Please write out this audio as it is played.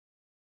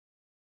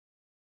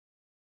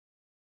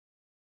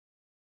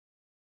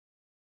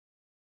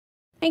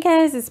Hey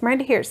guys, it's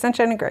Miranda here at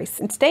Sunshine and Grace,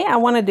 and today I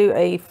want to do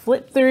a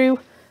flip through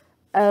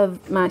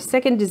of my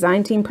second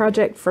design team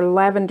project for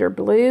Lavender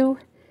Blu.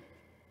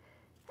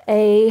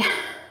 A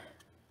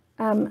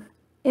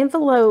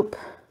envelope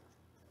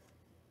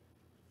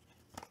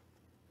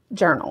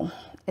journal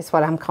is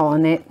what I'm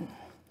calling it.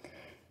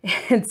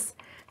 It's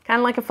kind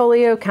of like a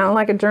folio, kind of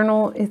like a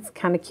journal. It's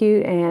kind of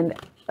cute and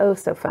oh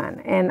so fun,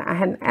 and I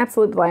had an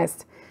absolute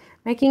blast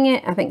making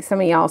it. I think some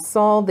of y'all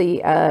saw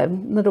the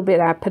little bit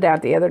I put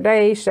out the other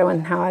day showing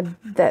how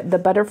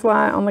the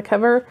butterfly on the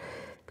cover,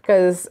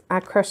 because I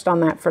crushed on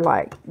that for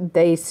like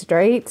days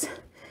straight.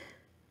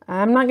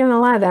 I'm not gonna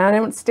lie, that I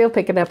don't still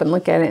pick it up and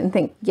look at it and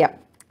think,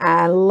 yep,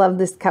 I love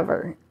this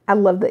cover. I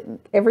love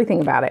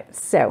everything about it.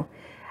 So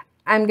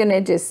I'm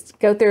gonna just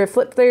go through a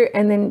flip through,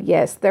 and then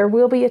yes, there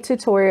will be a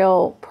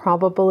tutorial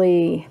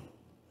probably.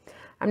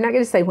 I'm not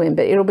gonna say when,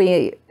 but it'll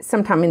be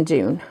sometime in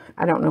June.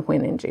 I don't know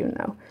when in June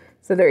though.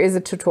 So there is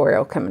a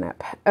tutorial coming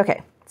up.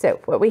 Okay, so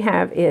what we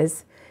have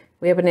is,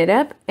 we open it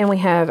up and we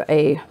have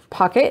a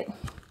pocket.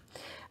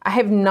 I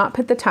have not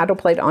put the title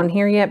plate on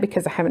here yet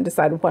because I haven't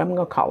decided what I'm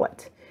gonna call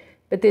it.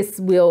 But this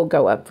will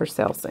go up for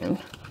sale soon,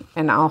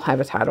 and I'll have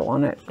a title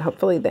on it,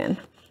 hopefully then.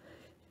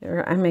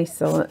 Or I may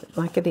sell it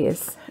like it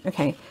is.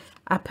 Okay,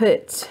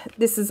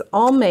 this is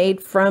all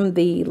made from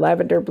the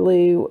Lavender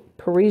Blu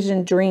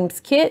Parisian Dreams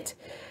kit.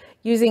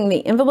 Using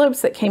the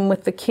envelopes that came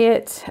with the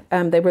kit.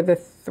 They were the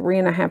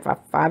 3.5 by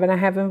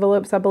 5.5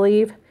 envelopes, I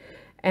believe.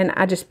 And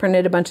I just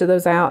printed a bunch of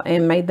those out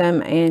and made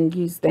them and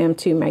used them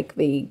to make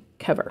the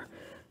cover.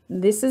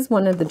 This is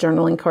one of the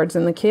journaling cards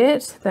in the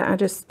kit that I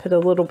just put a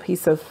little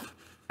piece of,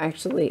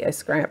 actually a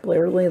scrap,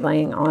 literally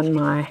laying on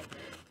my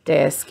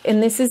desk.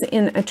 And this is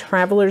in a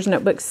traveler's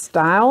notebook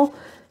style.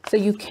 So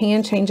you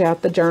can change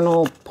out the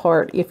journal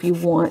part if you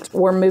want,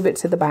 or move it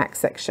to the back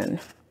section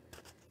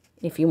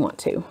if you want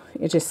to.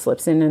 It just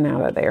slips in and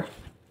out of there.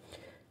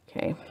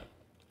 Okay.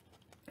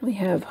 We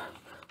have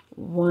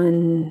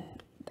one,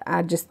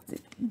 I just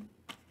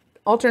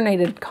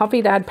alternated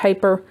coffee dyed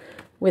paper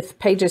with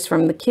pages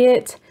from the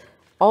kit.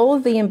 All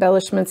of the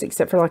embellishments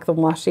except for like the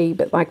washi,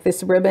 but like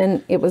this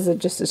ribbon, it was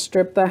just a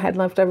strip that I had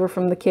left over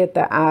from the kit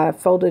that I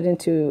folded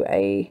into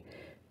a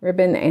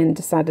ribbon and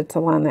decided to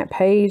line that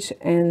page.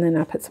 And then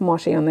I put some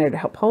washi on there to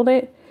help hold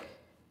it.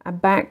 I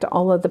backed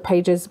all of the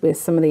pages with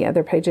some of the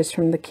other pages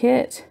from the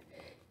kit.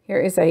 Here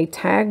is a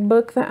tag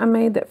book that I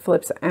made that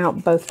flips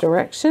out both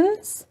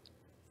directions.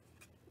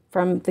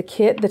 From the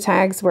kit, the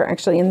tags were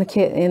actually in the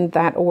kit in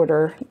that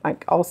order,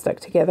 like all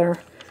stuck together.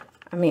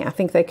 I mean, I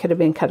think they could have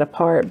been cut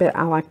apart, but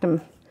I liked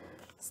them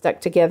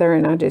stuck together,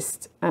 and I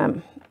just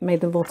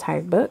made a little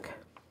tag book.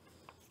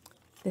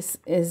 This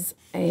is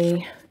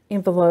a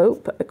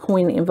envelope, a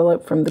coin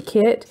envelope from the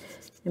kit,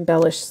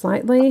 embellished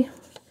slightly.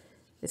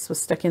 This was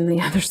stuck in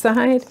the other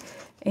side.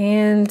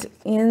 And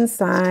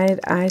inside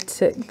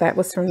that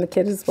was from the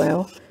kit as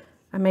well.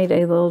 I made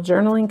a little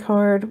journaling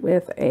card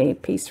with a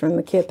piece from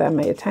the kit that I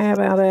made a tab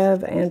out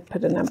of and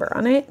put a number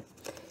on it.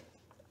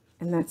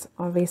 And that's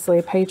obviously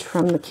a page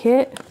from the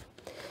kit.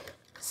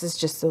 This is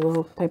just a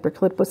little paper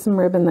clip with some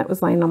ribbon that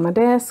was laying on my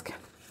desk.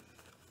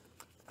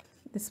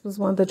 This was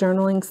one of the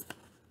journaling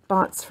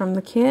spots from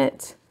the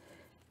kit.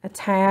 A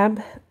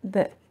tab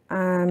that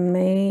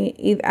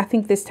I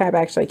think this tab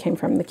actually came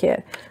from the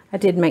kit. I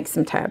did make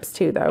some tabs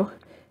too though.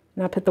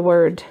 And I put the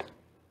word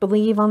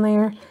believe on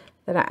there,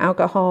 that I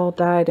alcohol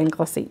dyed and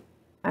glossy,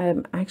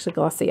 actually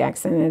glossy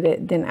accented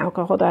it, then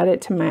alcohol dyed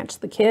it to match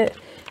the kit.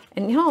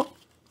 And y'all,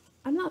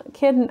 I'm not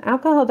kidding,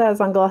 alcohol dyes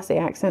on glossy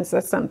accents,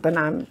 that's something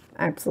I'm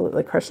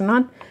absolutely crushing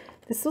on.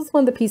 This was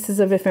one of the pieces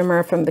of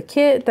ephemera from the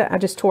kit that I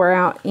just tore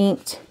out,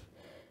 inked,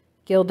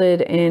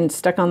 gilded, and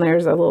stuck on there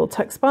as a little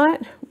tuck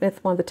spot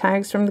with one of the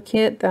tags from the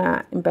kit that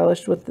I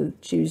embellished with the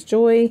Choose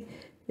Joy.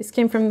 This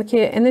came from the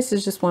kit, and this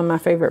is just one of my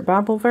favorite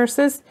Bible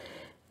verses.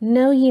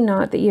 Know ye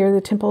not that ye are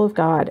the temple of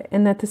God,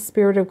 and that the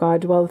Spirit of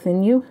God dwelleth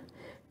in you?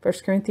 1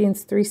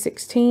 Corinthians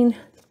 3:16.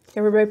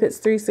 Everybody puts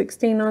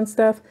 3:16 on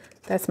stuff.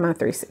 That's my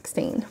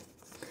 3:16.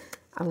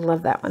 I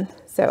love that one.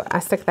 So I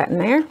stuck that in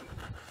there,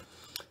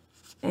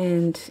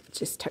 and it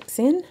just tucks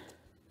in.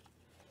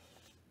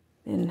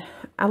 And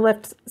I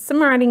left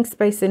some writing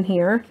space in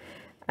here.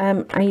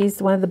 I used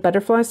one of the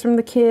butterflies from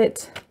the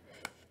kit,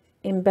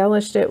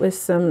 embellished it with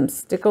some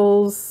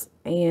stickles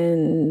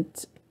and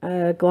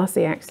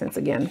glossy accents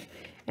again.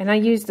 And I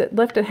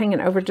left it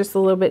hanging over just a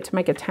little bit to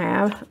make a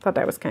tab. I thought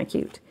that was kind of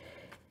cute.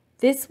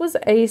 This was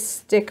a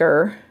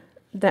sticker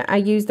that I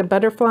used, a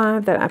butterfly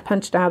that I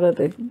punched out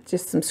of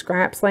just some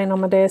scraps laying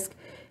on my desk.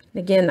 And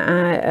again,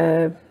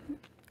 I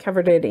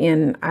covered it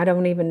in, I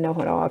don't even know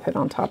what all I put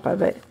on top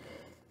of it,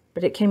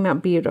 but it came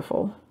out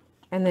beautiful.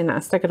 And then I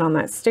stuck it on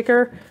that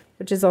sticker,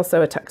 which is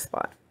also a tuck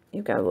spot.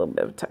 You've got a little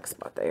bit of a tuck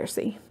spot there,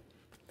 see?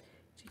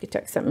 You could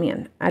tuck something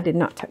in. I did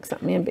not tuck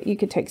something in, but you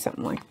could take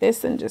something like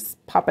this and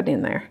just pop it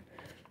in there.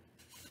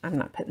 I'm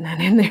not putting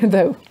that in there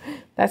though.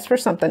 That's for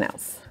something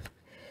else.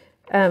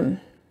 And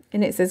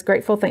it says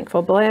grateful,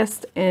 thankful,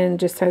 blessed,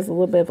 and just has a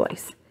little bit of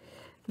lace.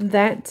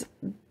 That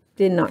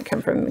did not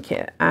come from the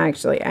kit. I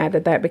actually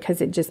added that because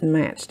it just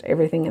matched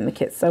everything in the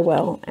kit so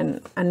well.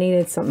 And I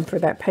needed something for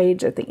that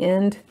page at the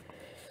end.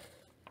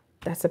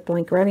 That's a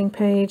blank writing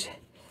page.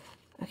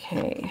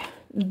 Okay.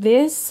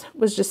 This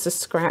was just a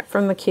scrap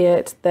from the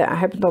kit that I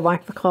happened to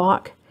like the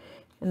clock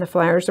and the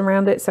flowers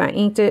around it. So I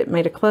inked it,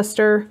 made a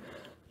cluster,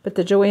 put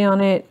the joy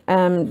on it,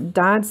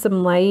 dyed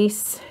some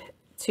lace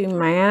to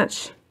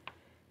match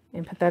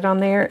and put that on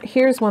there.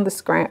 Here's one of the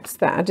scraps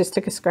that I just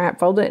took a scrap,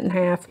 folded it in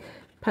half,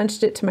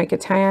 punched it to make a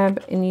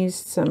tab, and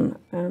used some,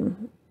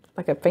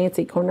 like a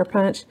fancy corner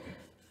punch.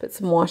 Put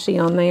some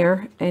washi on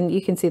there, and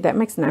you can see that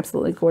makes an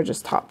absolutely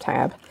gorgeous top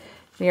tab.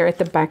 We are at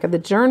the back of the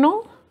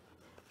journal.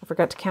 I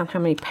forgot to count how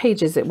many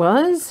pages it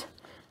was.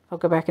 I'll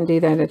go back and do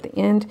that at the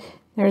end.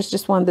 There's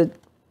just one of the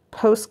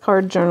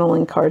postcard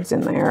journaling cards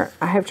in there.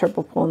 I have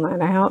trouble pulling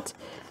that out.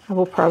 I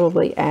will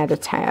probably add a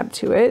tab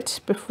to it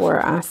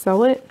before I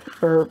sell it,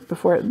 or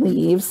before it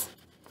leaves.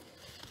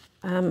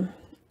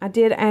 I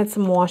did add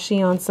some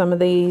washi on some of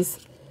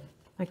these,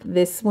 like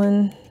this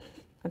one.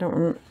 I don't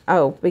remember.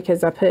 Oh,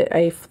 because I put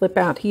a flip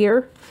out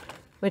here,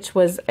 which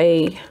was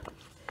a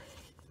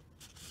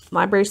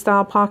library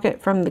style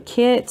pocket from the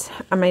kit.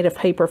 I made a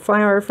paper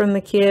flower from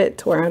the kit,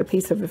 tore out a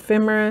piece of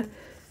ephemera,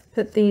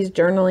 put these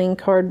journaling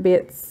card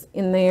bits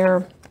in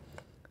there.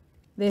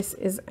 This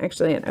is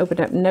actually an opened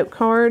up note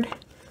card.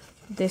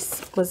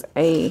 This was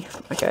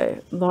like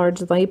a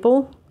large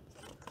label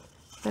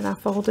that I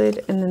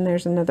folded, and then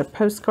there's another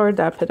postcard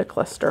that I put a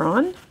cluster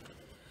on,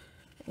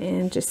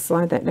 and just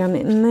slide that down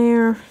in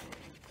there.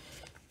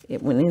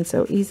 It went in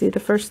so easy the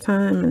first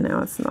time, and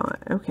now it's not.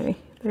 Okay,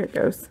 there it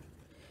goes.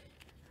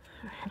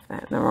 I have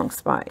that in the wrong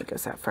spot. It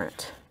goes out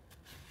front.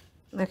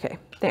 Okay,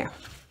 there.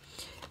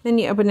 Then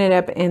you open it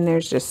up, and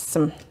there's just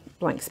some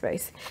blank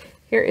space.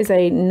 Here is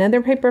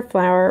another paper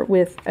flower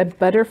with a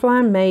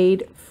butterfly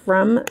made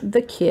from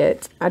the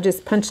kit. I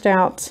just punched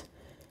out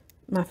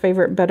my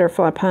favorite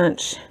butterfly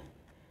punch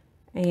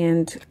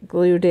and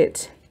glued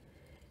it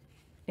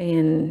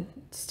and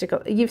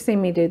you've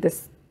seen me do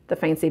this, the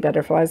fancy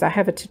butterflies. I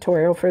have a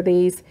tutorial for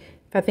these.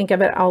 If I think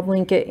of it, I'll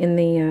link it in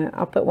the,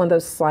 I'll put one of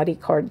those slidey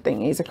card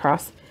thingies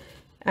across.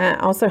 I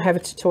also have a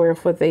tutorial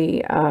for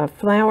the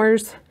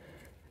flowers.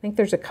 I think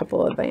there's a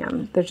couple of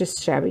them. They're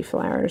just shabby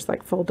flowers,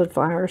 like folded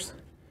flowers.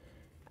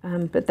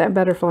 But that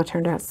butterfly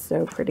turned out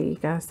so pretty, you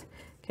guys.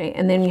 Okay,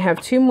 and then you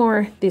have two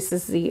more. This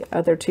is the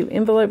other two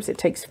envelopes. It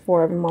takes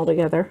 4 of them all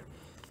together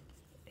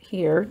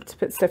here to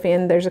put stuff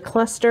in. There's a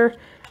cluster.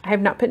 I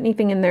have not put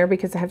anything in there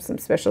because I have some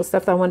special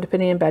stuff that I wanted to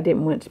put in, but I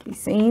didn't want it to be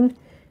seen.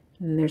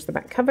 And there's the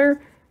back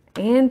cover.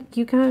 And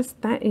you guys,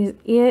 that is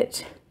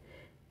it.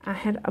 I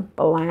had a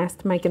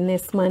blast making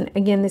this one.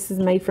 Again, this is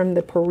made from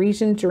the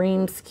Parisian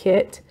Dreams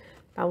kit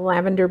by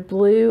Lavender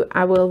Blu.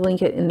 I will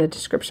link it in the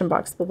description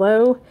box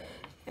below.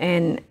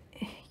 And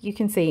you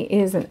can see it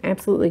is an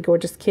absolutely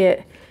gorgeous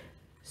kit.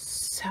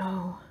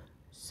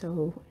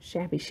 So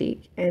shabby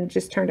chic, and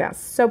just turned out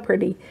so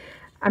pretty.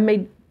 I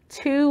made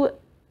 2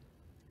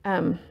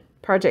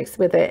 projects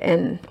with it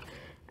and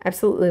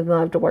absolutely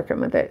loved working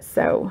with it.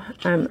 So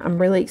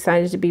I'm really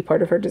excited to be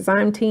part of her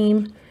design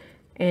team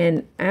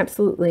and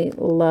absolutely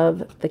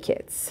love the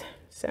kits.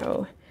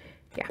 So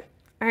yeah.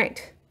 All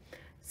right.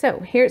 So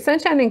here at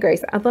Sunshine and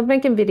Grace, I love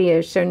making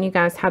videos showing you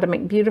guys how to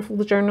make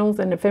beautiful journals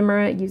and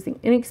ephemera using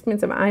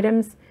inexpensive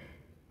items.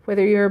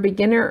 Whether you're a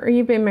beginner or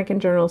you've been making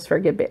journals for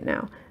a good bit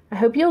now, I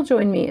hope you'll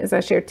join me as I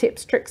share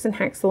tips, tricks, and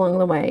hacks along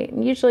the way,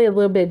 and usually a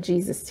little bit of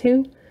Jesus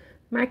too.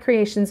 My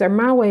creations are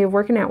my way of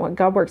working out what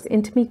God works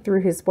into me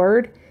through His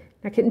Word.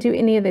 I couldn't do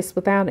any of this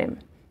without Him,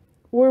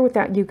 or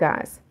without you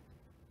guys.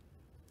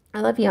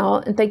 I love y'all,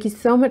 and thank you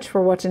so much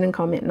for watching and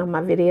commenting on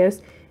my videos.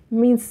 It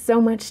means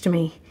so much to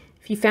me.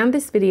 If you found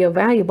this video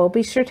valuable,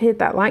 be sure to hit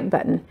that like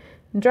button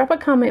and drop a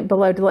comment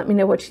below to let me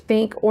know what you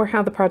think or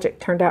how the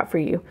project turned out for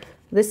you.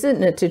 This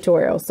isn't a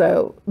tutorial,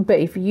 but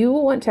if you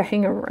want to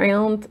hang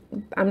around,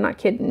 I'm not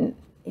kidding,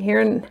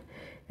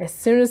 as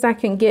soon as I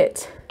can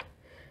get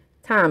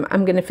time,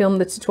 I'm going to film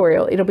the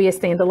tutorial. It'll be a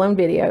standalone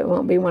video. It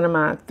won't be one of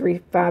my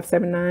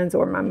 3579s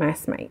or my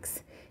mass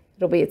makes.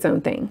 It'll be its own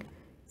thing.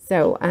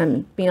 So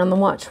be on the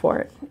watch for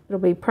it. It'll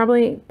be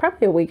probably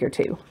a week or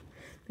 2,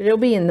 but it'll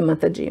be in the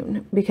month of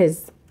June,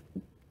 because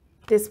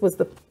this was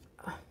the,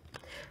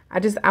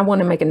 I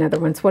want to make another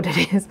one. It's what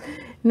it is.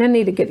 And I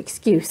need a good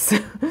excuse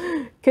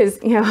because,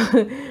 you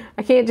know,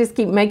 I can't just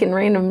keep making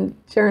random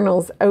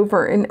journals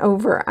over and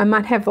over. I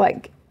might have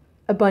like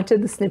a bunch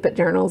of the snippet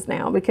journals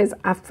now because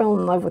I fell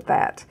in love with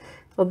that.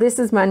 Well, this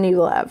is my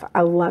new love.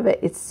 I love it.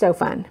 It's so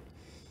fun.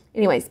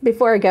 Anyways,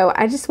 before I go,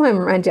 I just want to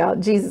remind y'all,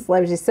 Jesus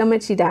loves you so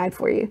much He died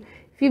for you.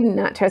 If you've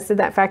not trusted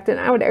that fact, then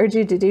I would urge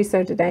you to do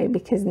so today,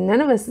 because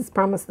none of us is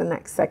promised the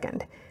next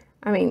second.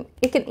 I mean,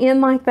 it can end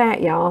like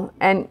that, y'all.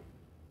 And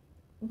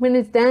when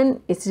it's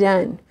done, it's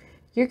done.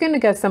 You're going to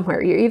go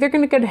somewhere. You're either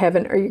going to go to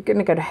heaven or you're going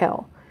to go to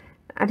hell.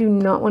 I do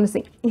not want to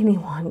see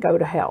anyone go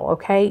to hell,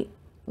 okay?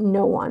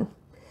 No one.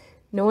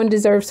 No one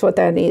deserves what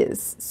that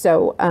is.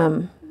 So,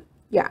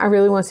 yeah, I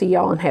really want to see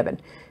y'all in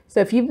heaven. So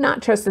if you've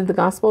not trusted the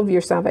gospel of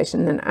your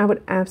salvation, then I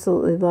would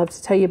absolutely love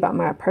to tell you about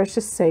my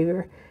precious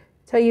Savior,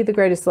 tell you the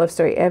greatest love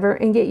story ever,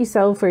 and get you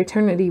settled for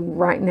eternity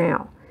right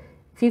now.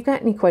 If you've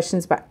got any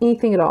questions about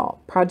anything at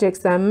all, projects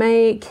that I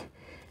make,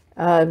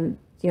 you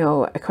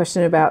know, a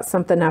question about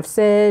something I've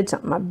said,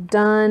 something I've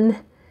done,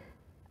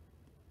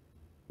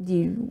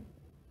 you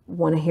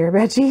want to hear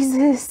about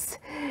Jesus,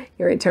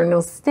 your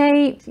eternal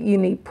state, you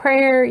need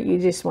prayer, you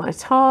just want to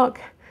talk,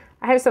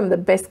 I have some of the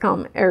best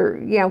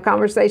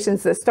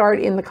conversations that start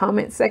in the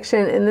comment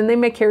section, and then they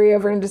may carry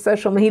over into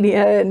social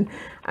media. And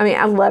I mean,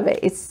 I love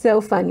it. It's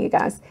so fun, you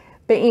guys.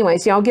 But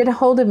anyways, y'all get a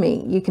hold of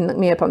me. You can look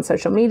me up on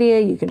social media.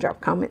 You can drop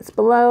comments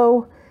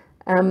below.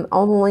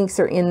 All the links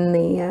are in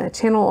the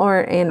channel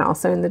art and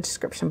also in the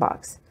description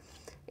box.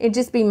 It'd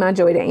just be my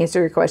joy to answer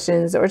your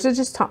questions or to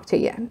just talk to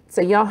you.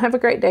 So y'all have a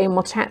great day, and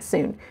we'll chat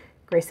soon.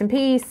 Grace and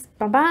peace.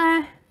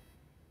 Bye-bye.